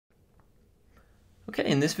Okay,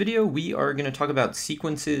 in this video, we are going to talk about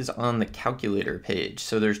sequences on the calculator page.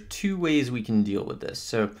 So there's two ways we can deal with this.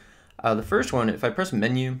 So the first one, if I press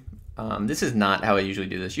menu, this is not how I usually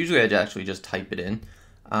do this. Usually I actually just type it in.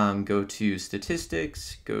 Go to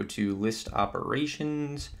statistics, go to list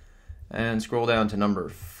operations, and scroll down to number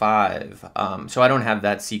 5. So I don't have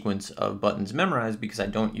that sequence of buttons memorized because I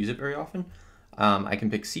don't use it very often. I can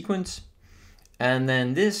pick sequence, and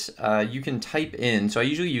then this you can type in. So I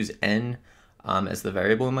usually use n as the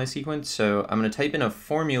variable in my sequence. So I'm going to type in a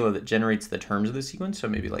formula that generates the terms of the sequence. So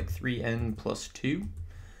maybe like 3n plus 2.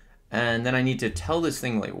 And then I need to tell this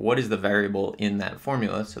thing like what is the variable in that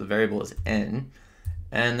formula. So the variable is n.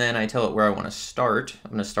 And then I tell it where I want to start.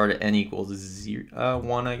 I'm going to start at n equals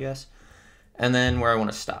 1, I guess. And then where I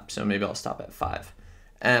want to stop. So maybe I'll stop at 5.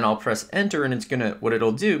 And I'll press enter, and it's going to, what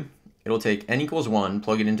it'll do, it'll take n equals 1,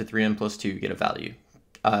 plug it into 3n plus 2, get a value.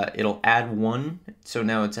 It'll add 1, so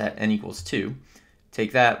now it's at n equals 2.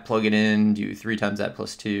 Take that, plug it in, do 3 times that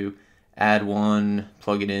plus 2, add 1,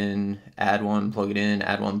 plug it in, add 1, plug it in,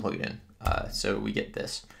 add 1, plug it in. So we get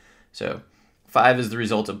this. So 5 is the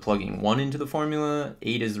result of plugging 1 into the formula,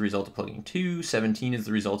 8 is the result of plugging 2, 17 is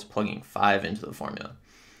the result of plugging 5 into the formula.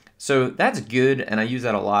 So that's good, and I use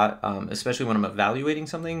that a lot, especially when I'm evaluating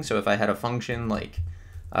something. So if I had a function like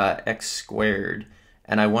x squared,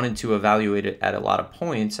 and I wanted to evaluate it at a lot of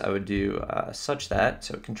points, I would do such that,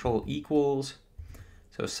 so control equals,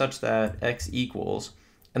 so such that x equals,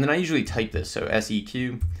 and then I usually type this, so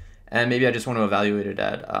seq, and maybe I just want to evaluate it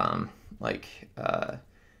at,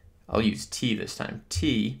 I'll use t this time,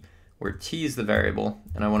 t, where t is the variable,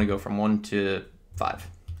 and I want to go from 1 to 5.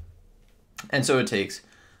 And so it takes,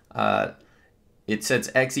 it sets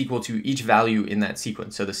x equal to each value in that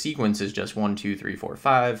sequence. So the sequence is just 1, 2, 3, 4,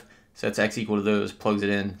 5, sets x equal to those, plugs it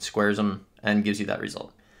in, squares them, and gives you that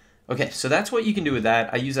result. Okay, so that's what you can do with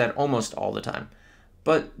that. I use that almost all the time.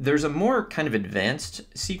 But there's a more kind of advanced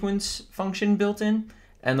sequence function built in,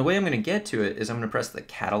 and the way I'm going to get to it is I'm going to press the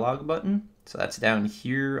catalog button. So that's down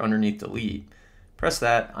here underneath delete. Press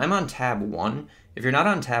that. I'm on tab 1. If you're not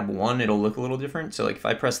on tab 1, it'll look a little different. So like if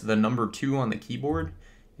I press the number 2 on the keyboard,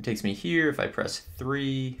 it takes me here. If I press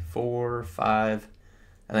 3, 4, 5,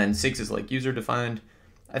 and then 6 is like user defined.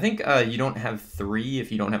 I think you don't have 3 if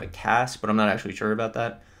you don't have a cast, but I'm not actually sure about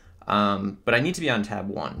that. But I need to be on tab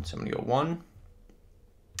 1. So I'm going to go 1.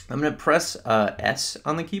 I'm going to press S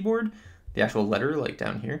on the keyboard, the actual letter like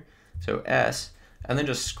down here. So S, and then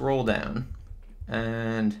just scroll down.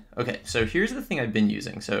 And okay, so here's the thing I've been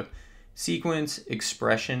using. So sequence,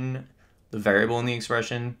 expression, the variable in the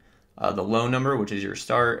expression, the low number, which is your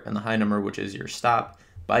start, and the high number, which is your stop.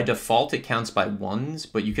 By default, it counts by 1s,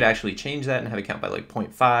 but you could actually change that and have it count by like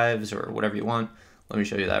 0.5s or whatever you want. Let me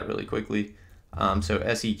show you that really quickly. So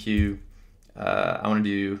seq, I want to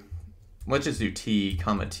do, let's just do t,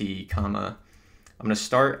 comma. I'm going to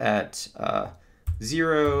start at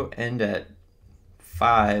 0, end at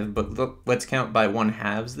 5, but look, let's count by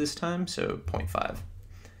 1/2 this time, so 0.5.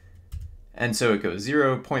 And so it goes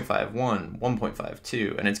 0, 0.5, 1, 1.5,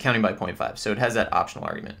 2, and it's counting by 0.5, so it has that optional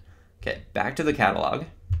argument. Okay, back to the catalog.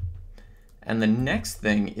 And the next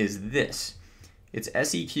thing is this. It's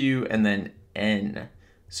seq and then n.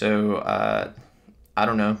 So I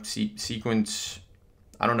don't know, sequence,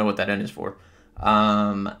 I don't know what that n is for.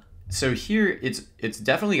 So here it's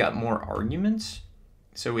definitely got more arguments.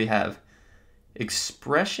 So we have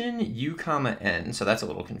expression u comma n, so that's a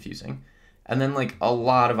little confusing. And then like a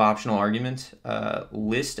lot of optional arguments,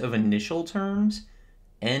 list of initial terms,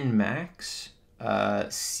 n max,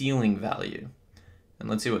 ceiling value. And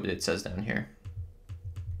let's see what it says down here.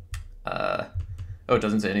 Oh, it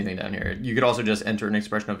doesn't say anything down here. You could also just enter an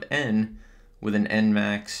expression of n with an n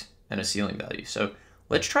max and a ceiling value. So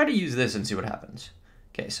let's try to use this and see what happens.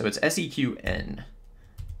 Okay, so it's seqn.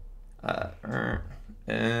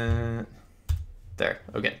 There,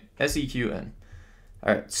 okay, seqn.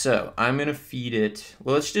 All right, so I'm gonna feed it,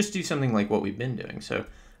 well, let's just do something like what we've been doing. So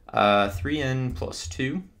 3n plus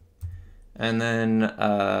 2, and then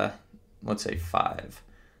let's say 5.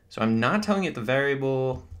 So I'm not telling it the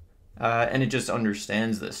variable, and it just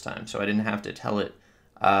understands this time. So I didn't have to tell it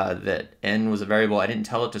that n was a variable. I didn't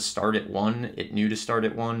tell it to start at 1. It knew to start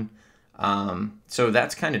at 1. So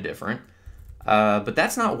that's kind of different. But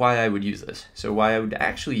that's not why I would use this. So why I would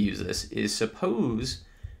actually use this is suppose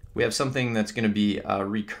we have something that's going to be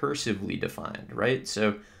recursively defined, right?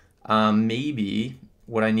 So maybe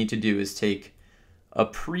what I need to do is take a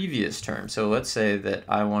previous term. So let's say that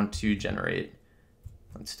I want to generate,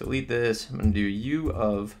 let's delete this. I'm going to do u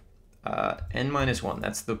of n minus 1.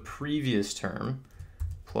 That's the previous term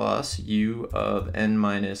plus u of n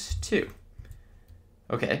minus 2.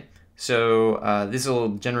 Okay, So this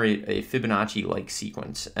will generate a Fibonacci-like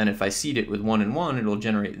sequence. And if I seed it with 1 and 1, it'll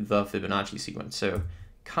generate the Fibonacci sequence. So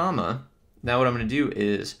comma, now what I'm going to do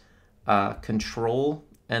is control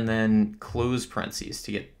and then close parentheses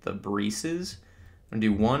to get the braces. I'm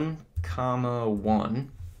going to do 1, comma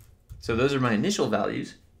 1. So those are my initial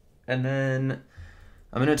values. And then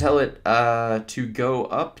I'm going to tell it to go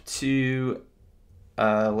up to,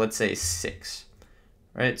 let's say, 6.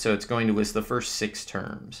 Right? So it's going to list the first 6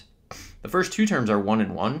 terms. The first 2 terms are 1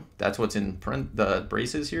 and 1. That's what's in the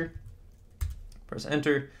braces here. Press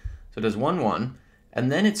enter. So it does 1, 1.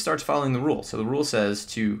 And then it starts following the rule. So the rule says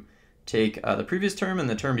to take the previous term and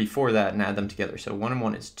the term before that and add them together. So 1 and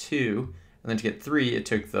 1 is 2. And then to get 3, it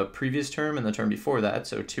took the previous term and the term before that.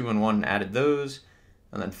 So 2 and 1 and added those.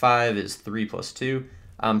 And then 5 is 3 plus 2.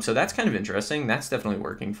 So that's kind of interesting. That's definitely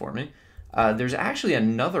working for me. There's actually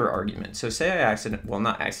another argument. So say I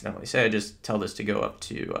not accidentally, say I just tell this to go up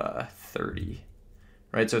to 30,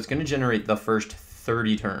 right? So it's going to generate the first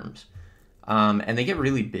 30 terms. And they get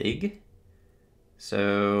really big.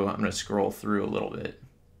 So I'm going to scroll through a little bit.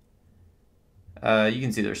 You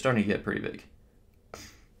can see they're starting to get pretty big.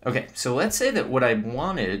 Okay, so let's say that what I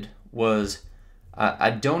wanted was,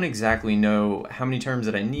 I don't exactly know how many terms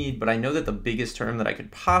that I need, but I know that the biggest term that I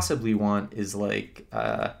could possibly want is like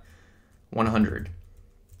 100.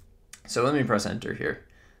 So let me press enter here.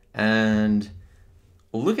 And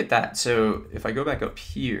look at that. So if I go back up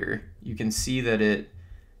here, you can see that it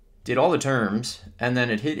did all the terms, and then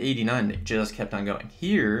it hit 89, and it just kept on going.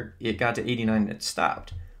 Here, it got to 89 and it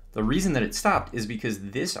stopped. The reason that it stopped is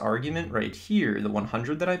because this argument right here, the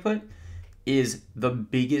 100 that I put, is the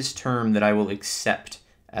biggest term that I will accept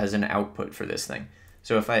as an output for this thing.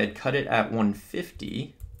 So if I had cut it at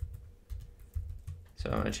 150, so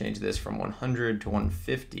I'm going to change this from 100 to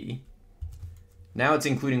 150, now it's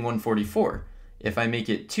including 144. If I make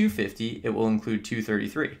it 250, it will include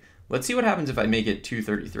 233. Let's see what happens if I make it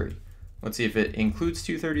 233. Let's see if it includes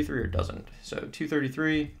 233 or doesn't. So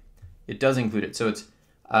 233, it does include it. So it's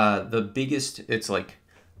the biggest, it's like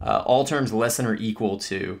all terms less than or equal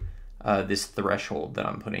to this threshold that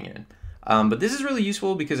I'm putting in. But this is really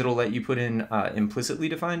useful because it'll let you put in implicitly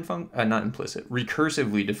defined,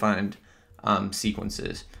 recursively defined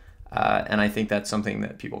sequences. And I think that's something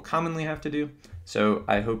that people commonly have to do. So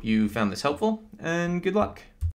I hope you found this helpful, and good luck.